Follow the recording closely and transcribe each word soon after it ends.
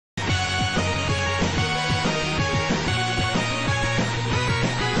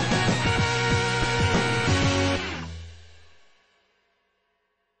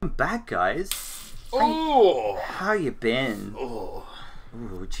back, guys. Oh, how you been? Oh,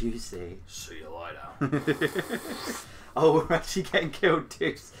 ooh, juicy. See you later. Oh, we're actually getting killed,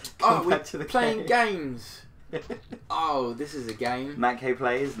 dudes. Oh, we're playing games. Oh, this is a game.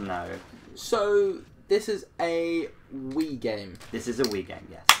 MattKPlays? No. So this is a Wii game. This is a Wii game,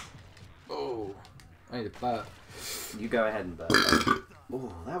 yes. Oh, I need a burp. You go ahead and burp.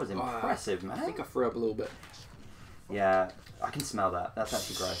 Oh, that was impressive, man. I think I threw up a little bit. Yeah, I can smell that. That's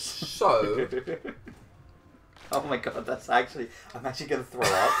actually gross. So. Oh my god, that's actually... I'm actually going to throw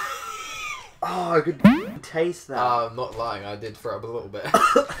up. Oh, I could taste that. I'm not lying, I did throw up a little bit.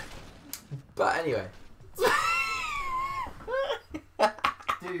 But anyway.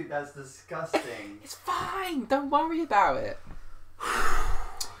 Dude, that's disgusting. It's fine, don't worry about it.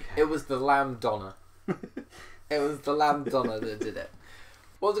 Okay. It was the lamb Donna. It was the lamb Donna that did it.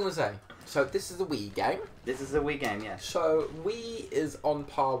 What was I going to say? So this is a Wii game. This is a Wii game, yes. So Wii is on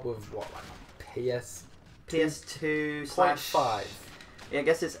par with what, like PS2 /5. Yeah, I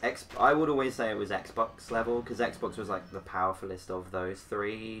guess it's I would always say it was Xbox level, because Xbox was like the powerfulest of those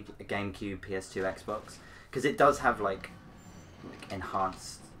three. GameCube, PS2, Xbox, because it does have like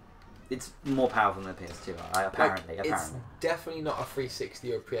enhanced. It's more powerful than the PS2. Apparently. It's definitely not a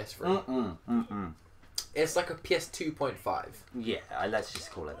 360 or PS3. It's like a PS 2.5. Yeah, let's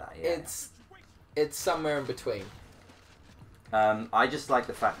just call it that. Yeah. It's somewhere in between. I just like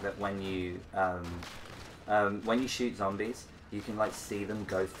the fact that when you shoot zombies, you can like see them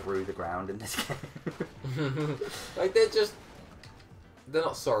go through the ground in this game. Like they're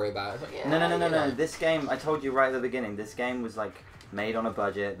not sorry about it. Like, yeah, No. This game, I told you right at the beginning, this game was like made on a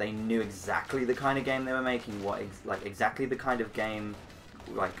budget. They knew exactly the kind of game they were making. Exactly the kind of game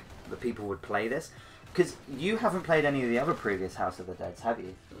like the people would play this. Because you haven't played any of the other previous House of the Deads, have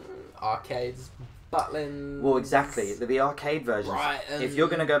you? Arcades, Butlin. Well, exactly. The arcade versions. Right. If you're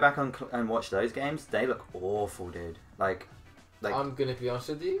going to go back and watch those games, they look awful, dude. Like I'm going to be honest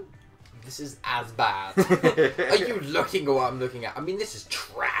with you. This is as bad. Are you looking at what I'm looking at? I mean, this is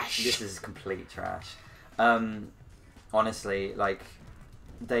trash. This is complete trash. Honestly, like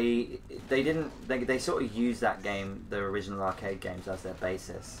they sort of used that game, the original arcade games, as their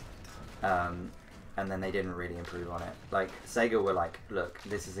basis. And then they didn't really improve on it. Like, Sega were like, look,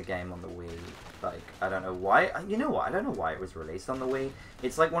 this is a game on the Wii. Like, I don't know why. You know what? I don't know why it was released on the Wii.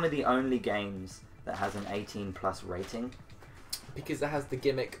 It's like one of the only games that has an 18+ rating. Because it has the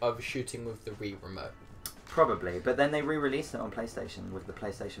gimmick of shooting with the Wii remote. Probably. But then they re-released it on PlayStation with the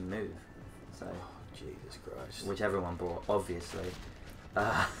PlayStation Move. So, oh, Jesus Christ. Which everyone bought, obviously.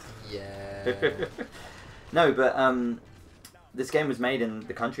 Yeah. No, but this game was made in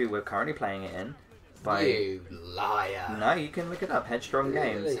the country we're currently playing it in. You liar. No, you can look it up. Headstrong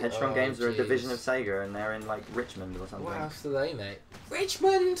Games. Really? Headstrong Games are a division of Sega, and they're in like Richmond or something. What else do they make?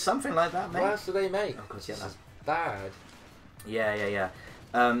 Richmond? Something like that, mate. What else do they make? Of course, yeah, that's bad. Yeah.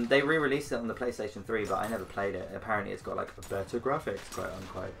 They re-released it on the PlayStation 3, but I never played it. Apparently, it's got like better graphics, quote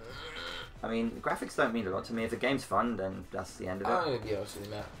unquote. I mean, graphics don't mean a lot to me. If the game's fun, then that's the end of it. I'm gonna be honest with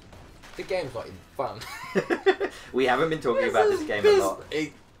you, Matt. The game's not even fun. We haven't been talking about this game a lot.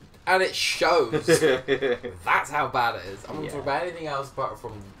 And it shows. That's how bad it is. I'm not talking about anything else apart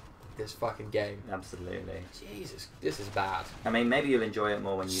from this fucking game. Absolutely. Jesus, this is bad. I mean, maybe you'll enjoy it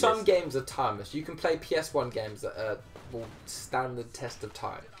more when you Some games are timeless. You can play PS1 games that will stand the test of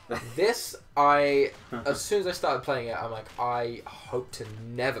time. This, as soon as I started playing it, I'm like, I hope to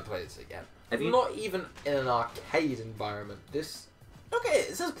never play this again. Not even in an arcade environment. This... Okay,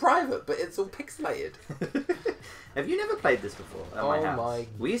 it says private, but it's all pixelated. Have you never played this before at my house? My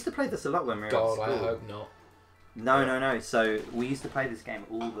we used to play this a lot when we were at school. I hope not. No. So we used to play this game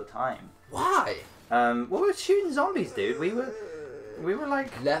all the time. Why? Well, we were shooting zombies, dude. We were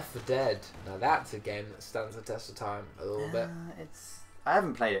like Left 4 Dead. Now that's a game that stands the test of time a little bit. I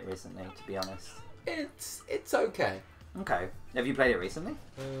haven't played it recently, to be honest. It's okay. Okay. Have you played it recently?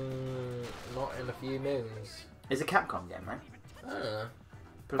 Not in a few moons. It's a Capcom game, right? I don't know.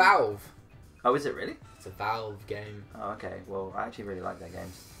 Valve. Oh, is it really? It's a Valve game. Oh, okay. Well, I actually really like their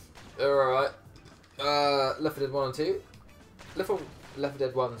games. Alright. Left 4 Dead 1 and 2. Left 4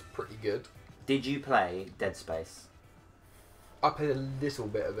 Dead 1's pretty good. Did you play Dead Space? I played a little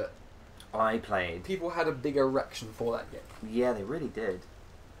bit of it. I played. People had a big erection for that game. Yeah, they really did.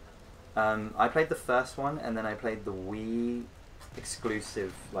 I played the first one, and then I played the Wii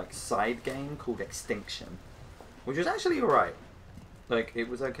exclusive like side game called Extinction, which was actually alright. Like, it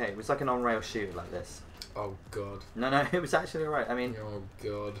was okay. It was like an on-rail shooter like this. Oh, God. No, it was actually alright. I mean... Oh,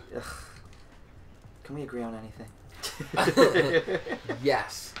 God. Ugh. Can we agree on anything?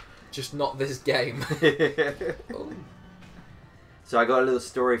 Yes. Just not this game. So I got a little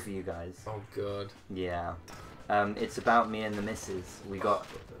story for you guys. Oh god. Yeah. It's about me and the missus. We got...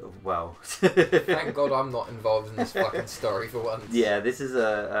 Well... Thank god I'm not involved in this fucking story for once. Yeah, this is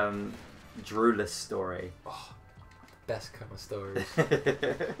a droolless story. Oh, best kind of stories.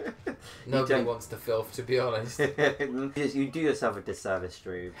 Nobody wants to filth, to be honest. You do yourself a disservice,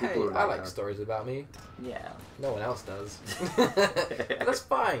 Drew. Hey, I like stories about me. Yeah. No one else does. That's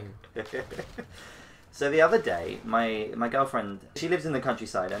fine. So the other day, my girlfriend, she lives in the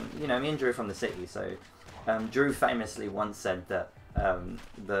countryside, and you know, me and Drew are from the city, so Drew famously once said that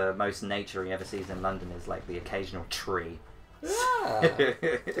the most nature he ever sees in London is like the occasional tree. Yeah.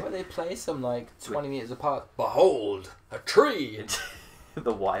 Where they play some like 20 meters apart. Behold, a tree!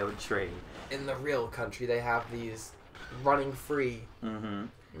 The wild tree. In the real country, they have these running free. Mm-hmm.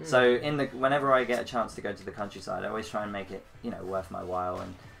 So whenever I get a chance to go to the countryside, I always try and make it, you know, worth my while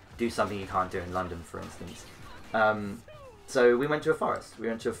and do something you can't do in London, for instance. So we went to a forest. We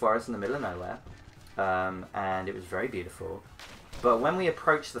went to a forest in the middle of nowhere, and it was very beautiful. But when we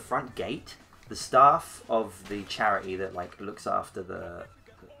approached the front gate, the staff of the charity that like looks after the,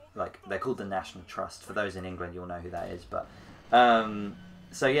 like, they're called the National Trust. For those in England, you'll know who that is. But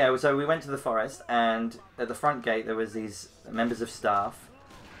so we went to the forest, and at the front gate there was these members of staff.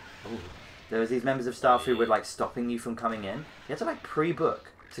 Ooh. There was these members of staff who were like stopping you from coming in. You had to like pre-book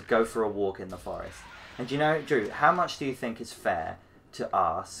to go for a walk in the forest. And do you know, Drew, how much do you think is fair to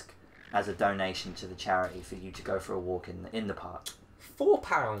ask as a donation to the charity for you to go for a walk in the park? £4.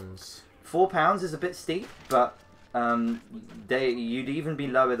 £4 is a bit steep, but you'd even be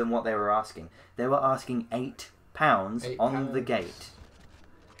lower than what they were asking. They were asking £8 on the gate.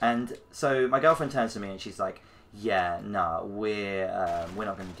 And so my girlfriend turns to me and she's like, "Yeah, no, we're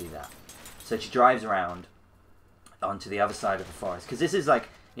not going to do that." So she drives around onto the other side of the forest, because this is like,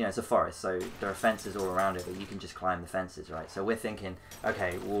 you know, it's a forest, so there are fences all around it, but you can just climb the fences, right? So we're thinking,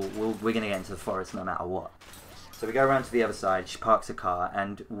 okay, we're going to get into the forest no matter what. So we go around to the other side, she parks a car,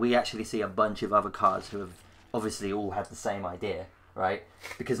 and we actually see a bunch of other cars who have obviously all had the same idea, right?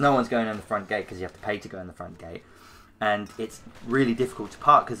 Because no one's going in the front gate because you have to pay to go in the front gate. And it's really difficult to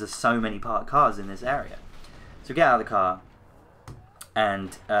park because there's so many parked cars in this area. So we get out of the car,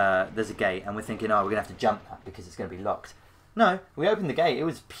 and there's a gate, and we're thinking, oh, we're going to have to jump that because it's going to be locked. No, we opened the gate. It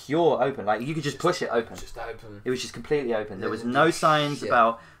was pure open. Like, you could just push it open. Just open. It was just completely open. There was no signs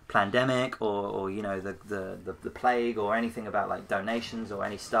about pandemic or you know, the plague or anything about like donations or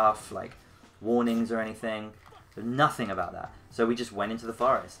any stuff, like warnings or anything. There's nothing about that. So we just went into the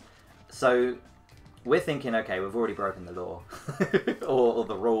forest. So we're thinking, okay, we've already broken the law or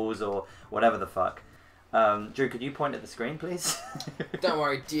the rules or whatever the fuck. Drew, could you point at the screen, please? Don't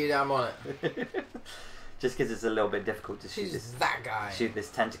worry, dude, I'm on it. Just because it's a little bit difficult to shoot this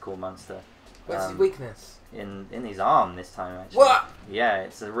tentacle monster. What's his weakness? In his arm this time, actually. What? Yeah,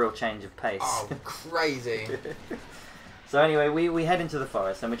 it's a real change of pace. Oh, crazy. So anyway, we head into the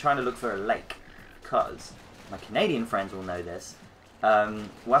forest and we're trying to look for a lake, because my Canadian friends will know this.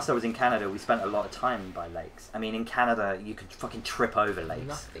 Whilst I was in Canada, we spent a lot of time by lakes. I mean, in Canada, you could fucking trip over lakes.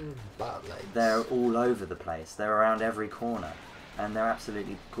 Nothing but lakes. They're all over the place. They're around every corner, and they're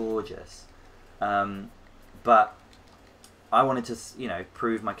absolutely gorgeous. But I wanted to, you know,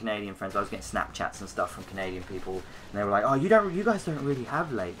 prove my Canadian friends. I was getting Snapchats and stuff from Canadian people, and they were like, "Oh, you guys don't really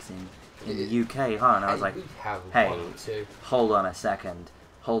have lakes in the UK, huh?" And I was like, "Hey, hold on a second,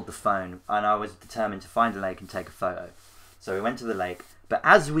 hold the phone." And I was determined to find a lake and take a photo. So we went to the lake, but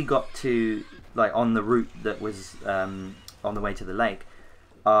as we got to, like, on the route that was on the way to the lake,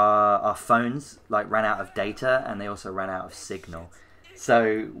 our phones like ran out of data, and they also ran out of signal.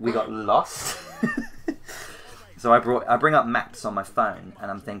 So we got lost. So I bring up maps on my phone, and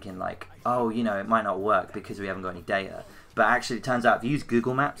I'm thinking like, oh, you know, it might not work because we haven't got any data. But actually, it turns out if you use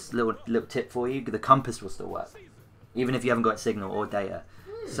Google Maps, little tip for you, the compass will still work, even if you haven't got signal or data.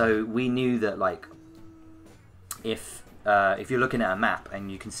 So we knew that, like, if you're looking at a map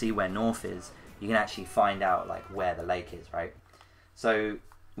and you can see where north is, you can actually find out like where the lake is, right? So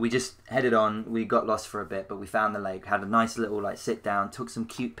we just headed on. We got lost for a bit, but we found the lake. Had a nice little like sit down. Took some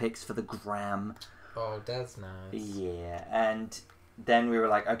cute pics for the gram. Oh, that's nice. Yeah, and then we were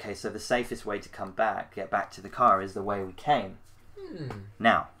like, okay, so the safest way to get back to the car is the way we came.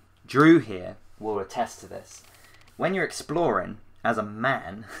 Now, Drew here will attest to this. When you're exploring as a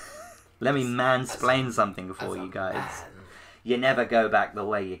man, let me mansplain something for you guys. Man. You never go back the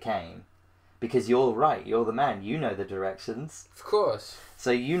way you came. Because you're right, you're the man. You know the directions. Of course.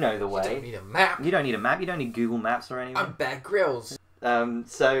 So you know the way. You don't need a map. You don't need a map. You don't need Google Maps or anything. I'm Bear Grylls.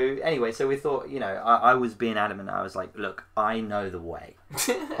 So anyway, so we thought, you know, I was being adamant. I was like, look, I know the way.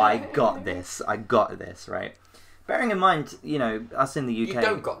 I got this, right? bearing in mind, you know, us in the UK. You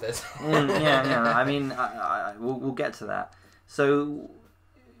don't got this. Yeah. I mean, we'll get to that. So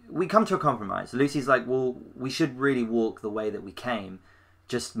we come to a compromise. Lucy's like, well, we should really walk the way that we came,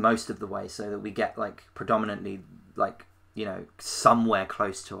 just most of the way, so that we get like predominantly like, you know, somewhere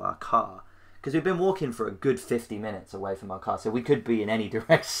close to our car. Because we've been walking for a good 50 minutes away from our car, so we could be in any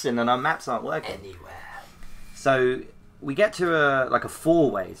direction, and our maps aren't working. Anywhere. So we get to a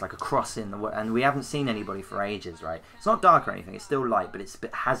four ways, like a crossing, and we haven't seen anybody for ages, right? It's not dark or anything, it's still light, but it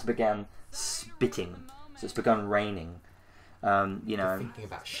has begun spitting, so it's begun raining. You know, you're thinking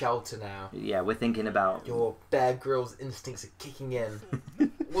about shelter now. Yeah, we're thinking about... Your Bear Grylls instincts are kicking in.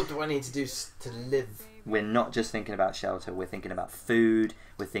 What do I need to do to live? We're not just thinking about shelter, we're thinking about food,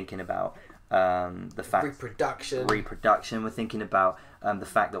 we're thinking about the fact... Reproduction, we're thinking about the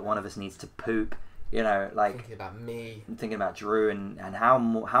fact that one of us needs to poop. You know, like thinking about me, thinking about Drew, and how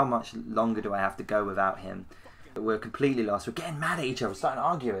much longer do I have to go without him? We're completely lost. We're getting mad at each other, starting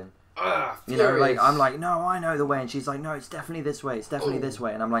arguing. You know, like I'm like, no, I know the way, and she's like, no, it's definitely this way. It's definitely this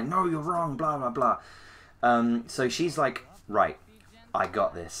way, and I'm like, no, you're wrong. Blah blah blah. So she's like, right, I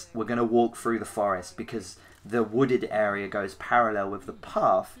got this. We're gonna walk through the forest because the wooded area goes parallel with the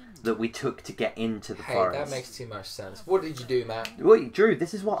path that we took to get into the forest. Hey, that makes too much sense. What did you do, Matt? Wait, Drew,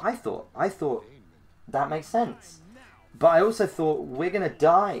 this is what I thought. I thought that makes sense. But I also thought, we're going to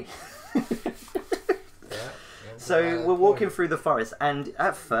die. So we're walking through the forest, and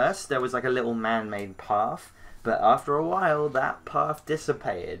at first there was like a little man-made path, but after a while that path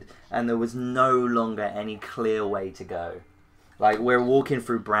dissipated, and there was no longer any clear way to go. Like, we're walking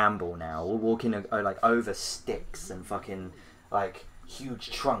through bramble now. We're walking like over sticks and fucking like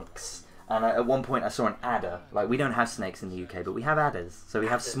huge trunks. And at one point I saw an adder. Like, we don't have snakes in the UK, but we have adders. So we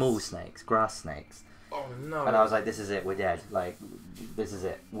have small snakes, grass snakes. Oh no. And I was like, this is it, we're dead. Like, this is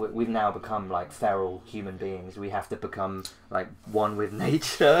it. We've now become like feral human beings. We have to become like one with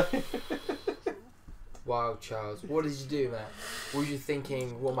nature. Wow, Charles. What did you do, man? Were you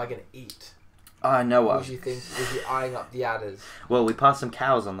thinking, what am I going to eat? I know what. What did you think? Was you eyeing up the adders? Well, we passed some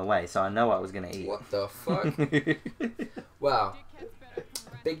cows on the way, so I know what I was going to eat. What the fuck? Well,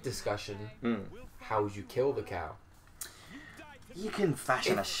 big discussion. How would you kill the cow? You can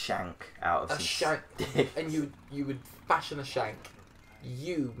fashion a shank out of a some shank, sticks. and you would fashion a shank.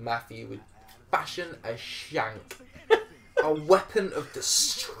 You, Matthew, would fashion a shank, a weapon of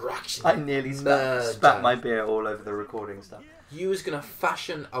destruction. I nearly spat my beer all over the recording stuff. You was gonna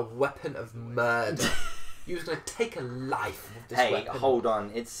fashion a weapon of murder. You was gonna take a life with this weapon. Hey, hold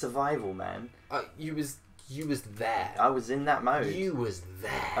on, it's survival, man. You was there. I was in that mode. You was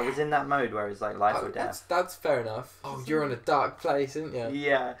there. I was in that mode where it's like life or death. That's fair enough. Oh, you're in a dark place, aren't you?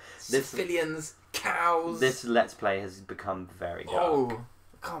 Yeah. Civilians, cows. This Let's Play has become very dark. Oh,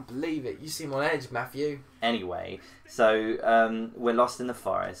 I can't believe it. You seem on edge, Matthew. Anyway, so we're lost in the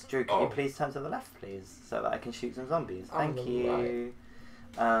forest. Drew, can you please turn to the left, please, so that I can shoot some zombies? Thank you.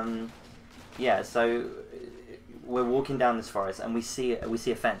 Right. Yeah, so we're walking down this forest, and we see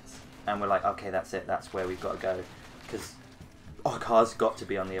a fence. And we're like, okay, that's it. That's where we've got to go. Because our car's got to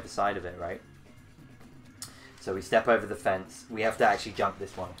be on the other side of it, right? So we step over the fence. We have to actually jump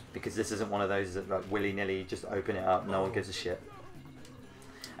this one. Because this isn't one of those that, like, willy-nilly just open it up. No one gives a shit.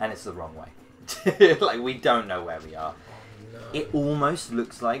 And it's the wrong way. Like, we don't know where we are. Oh, no. It almost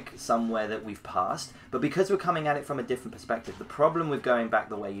looks like somewhere that we've passed. But because we're coming at it from a different perspective, the problem with going back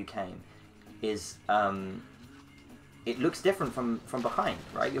the way you came is... it looks different from behind,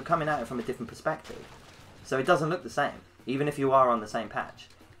 right? You're coming at it from a different perspective. So it doesn't look the same, even if you are on the same patch.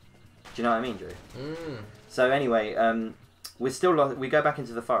 Do you know what I mean, Drew? So anyway, we're still lost. We go back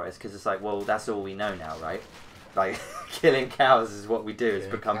into the forest because it's like, well, that's all we know now, right? Like, killing cows is what we do. It's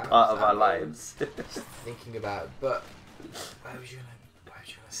become part of our lives. Just thinking about it, but why was you gonna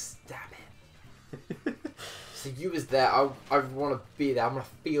stab it? So you was there. I want to be there. I want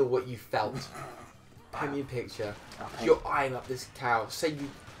to feel what you felt. Paint me a picture. Okay. You're eyeing up this cow.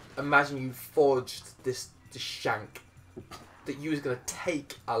 Imagine you forged this shank that you was gonna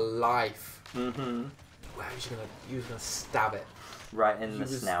take a life. Mm-hmm. Where was you was gonna stab it? Right in the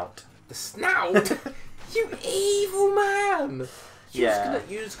snout. The snout? You evil man! You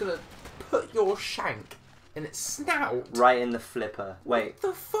was gonna put your shank in its snout. Right in the flipper. Wait. What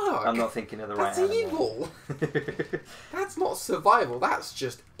the fuck? I'm not thinking of the right animal. That's evil. That's not survival. That's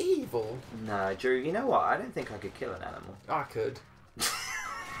just evil. No, Drew. You know what? I don't think I could kill an animal. I could.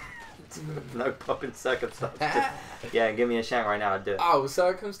 No popping circumstance. Yeah, give me a shank right now. I'd do it. Oh,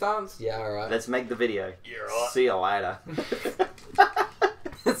 circumstance? Yeah, alright. Let's make the video. You're right. See you later.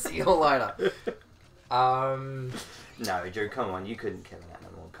 See you later. No, Drew, come on. You couldn't kill an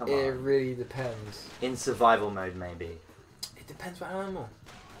animal. Come It on. really depends. In survival mode, maybe. It depends what animal.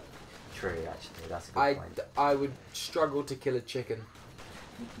 True, actually, that's a good point. I would struggle to kill a chicken.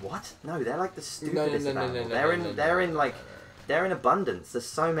 What? No, they're like the No, stupidest of animals. They're in abundance. There's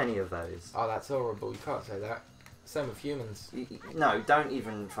so many of those. Oh, that's horrible. You can't say that. Same with humans. No, don't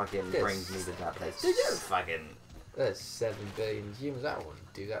even fucking Yes. bring me to that place. Did you? Fucking... There's 7 billion humans. I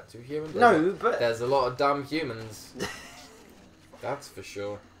wouldn't do that to humans. No, but... There's a lot of dumb humans. That's for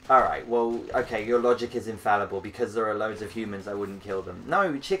sure. Alright, well, okay, your logic is infallible. Because there are loads of humans, I wouldn't kill them.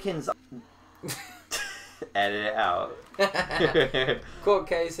 No, chickens... Edit it out. Court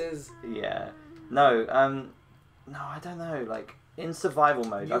cases. Yeah. No, no, I don't know. Like, in survival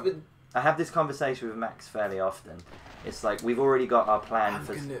mode, I have this conversation with Max fairly often. It's like, we've already got our plan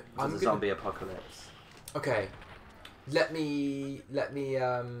for the zombie apocalypse. Okay. Let me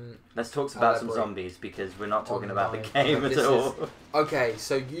Let's talk about some zombies, because we're not talking about the Online. game at all. Okay,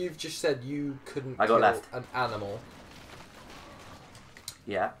 so you've just said you couldn't I got kill left. an animal.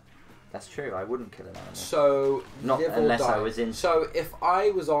 Yeah, that's true. I wouldn't kill an animal. So Not live or unless die. I was in... So if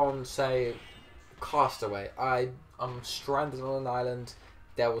I was on, say, Castaway, I'm stranded on an island,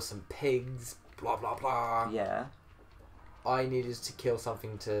 there were some pigs, blah blah blah. Yeah. I needed to kill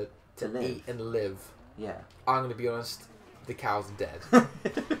something to live. eat and live. Yeah. I'm gonna be honest, the cow's dead.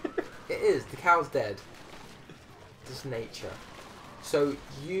 It is, the cow's dead. Just nature. So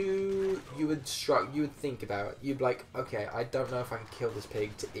you would think about it. You'd be like, okay, I don't know if I can kill this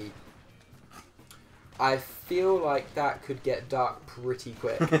pig to eat. I feel like that could get dark pretty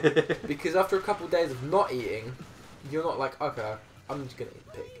quick. Because after a couple of days of not eating, you're not like, okay, I'm just gonna eat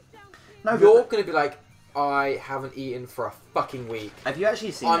the pig. No, you're gonna be like, I haven't eaten for a fucking week. Have you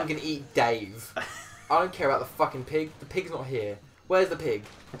actually seen I'm gonna eat Dave. I don't care about the fucking pig. The pig's not here. Where's the pig?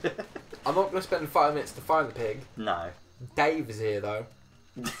 I'm not gonna spend 5 minutes to find the pig. No. Dave is here though.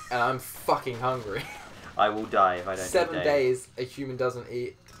 And I'm fucking hungry. I will die if I don't 7 eat Dave. days a human doesn't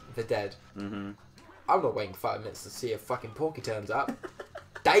eat, they're dead. Mm-hmm. I'm not waiting 5 minutes to see if fucking Porky turns up.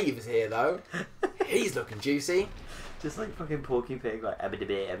 Dave is here though. He's looking juicy. Just like fucking Porky Pig, like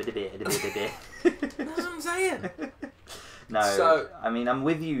abba-da-bit, abba-da-bit, abba-da-bit. That's what I'm saying. No, So, I mean, I'm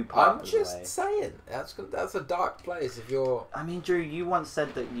with you part of the way. I'm just saying. That's a dark place if you're... I mean, Drew, you once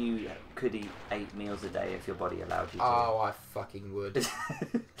said that you could eat 8 meals a day if your body allowed you to. Oh, I fucking would.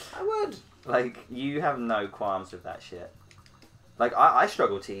 I would. Like, you have no qualms with that shit. Like, I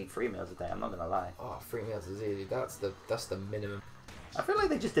struggle to eat 3 meals a day, I'm not gonna lie. Oh, 3 meals is easy. That's the minimum. I feel like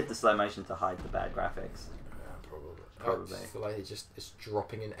they just did the slow motion to hide the bad graphics. Probably. I feel like it's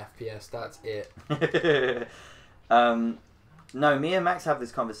dropping in FPS. That's it. No, me and Max have this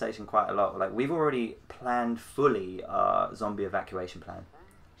conversation quite a lot. Like, we've already planned fully our zombie evacuation plan.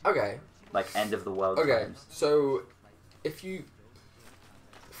 Okay. Like, end of the world Okay. times. So, if you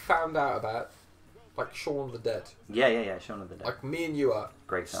found out about, like, Shaun of the Dead. Yeah, Shaun of the Dead. Like me and you are.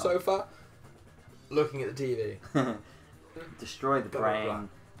 Great film. Sofa, looking at the TV. Destroy the Blah, blah, brain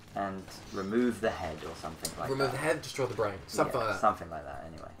and remove the head or something like that. Remove the head, destroy the brain. Something like that. Something like that,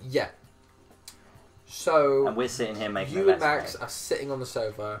 anyway. Yeah. So, And we're sitting here making you a and let's Max play. are sitting on the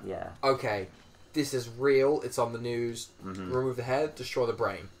sofa. Yeah. Okay, this is real. It's on the news. Mhm. Remove the head, destroy the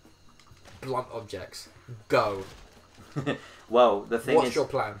brain. Blunt objects. Go. Well, the thing What's is... your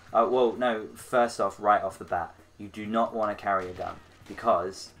plan? well, no, first off, right off the bat, you do not want to carry a gun.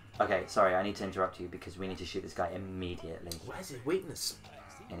 Because... Okay, sorry, I need to interrupt you because we need to shoot this guy immediately. Where's his weakness?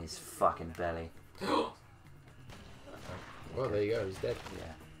 In his fucking belly. Well, there you go. He's dead.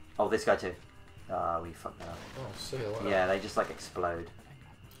 Yeah. Oh, this guy too. Ah, we fucked that up. Oh, see you later. Yeah, they just like explode.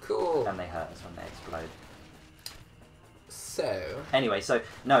 Cool. And they hurt us when they explode. So... Anyway, so,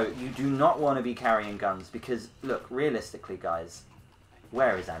 no, you do not want to be carrying guns because, look, realistically, guys,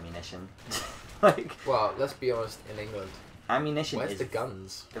 where is ammunition? Like... Well, let's be honest, in England. Ammunition Where's is... the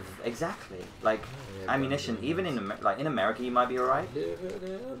guns? Exactly. Like, Yeah, ammunition, guns. even in America you might be alright. Living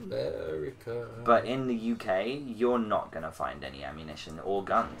in America. But in the UK, you're not going to find any ammunition or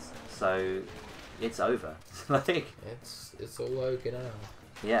guns. So, it's over. Like... It's all over now.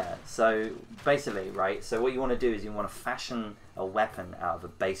 Yeah, so basically, right, so what you want to do is you want to fashion a weapon out of a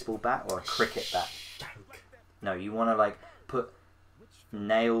baseball bat or a cricket bat. Shank. No, you want to, like, put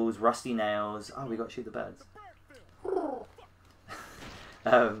nails, rusty nails. Oh, we got to shoot the birds.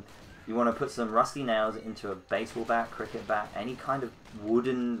 You want to put some rusty nails into a baseball bat, cricket bat, any kind of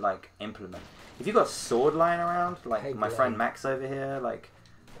wooden, like, implement. If you've got a sword lying around, like Hey, my Glenn. friend Max over here, like...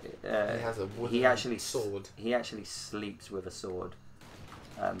 He has a wooden sword. He actually sleeps with a sword.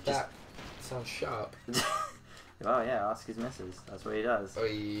 Just... That sounds sharp. Oh yeah, ask his missus. That's what he does. Oi,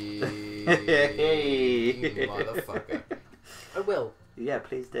 you motherfucker. I will. Yeah,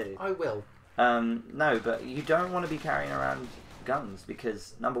 please do. I will. No, but you don't want to be carrying around guns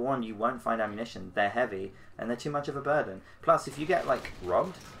because number one, you won't find ammunition. They're heavy and they're too much of a burden. Plus, if you get like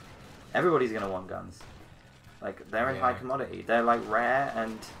robbed, everybody's gonna want guns. Like they're in high commodity. They're like rare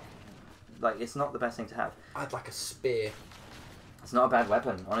and like it's not the best thing to have. I'd like a spear. It's not a bad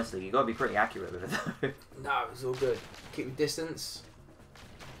weapon, honestly. You gotta be pretty accurate with it though. No, it's all good. Keep your distance.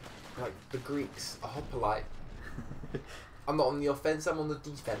 Like the Greeks, a hoplite. I'm not on the offense. I'm on the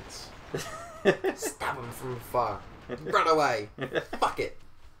defense. Stab them from afar. Run away. Fuck it.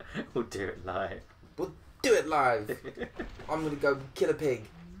 We'll do it live. We'll do it live. I'm gonna go kill a pig.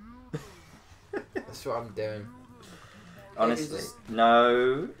 That's what I'm doing. Honestly, just...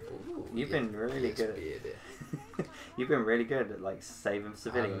 no. Ooh, You've been really good. You've been really good at like saving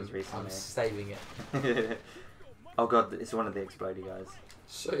civilians recently. I'm saving it. Oh god, it's one of the explodey guys.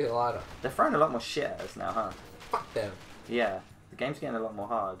 Show you later. They're throwing a lot more shit at us now, huh? Fuck them. Yeah, the game's getting a lot more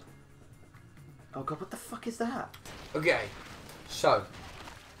hard. Oh god, what the fuck is that? Okay, so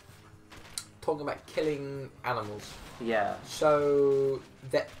talking about killing animals. Yeah. So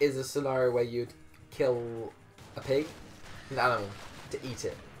there is a scenario where you'd kill a pig, an animal, to eat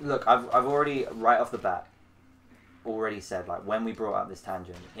it. Look, I've already right off the bat said like when we brought up this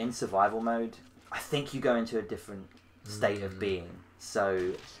tangent in survival mode, I think you go into a different state of being.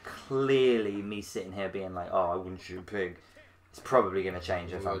 So clearly, me sitting here being like, "Oh, I wouldn't shoot a pig," it's probably gonna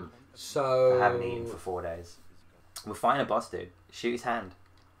change if I haven't eaten for 4 days. We'll find a boss, dude. Shoot his hand.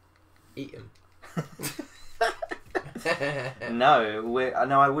 Eat him.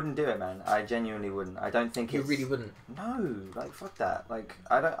 No, I wouldn't do it, man. I genuinely wouldn't. I don't think you really wouldn't. No, like fuck that. Like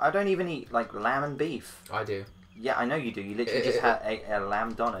I don't even eat like lamb and beef. I do. Yeah, I know you do. You literally just had a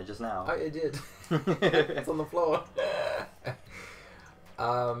lamb doner just now. I did. It's on the floor.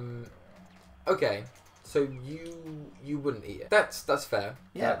 Okay, so you wouldn't eat it. That's fair.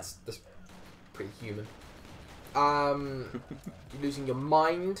 Yeah. That's pretty human. You're losing your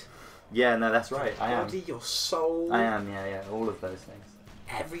mind. Yeah, no, that's right. I am. Body, your soul. I am. Yeah, all of those things.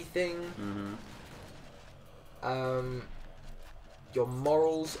 Everything. Mm-hmm. Your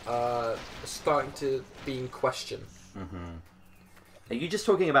morals are starting to be in question. Mm-hmm. Are you just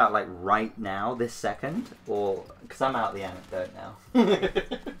talking about like right now, this second, or because I'm out the anecdote now?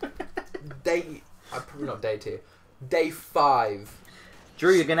 Probably not day 2. Day 5.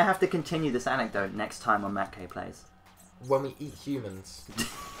 Drew, you're gonna have to continue this anecdote next time on MattKPlays. When we eat humans.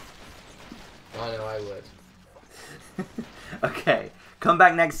 I know I would. Okay, come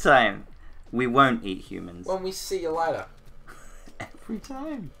back next time. We won't eat humans. When we see you later. Every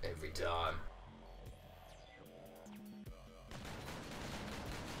time. Every time.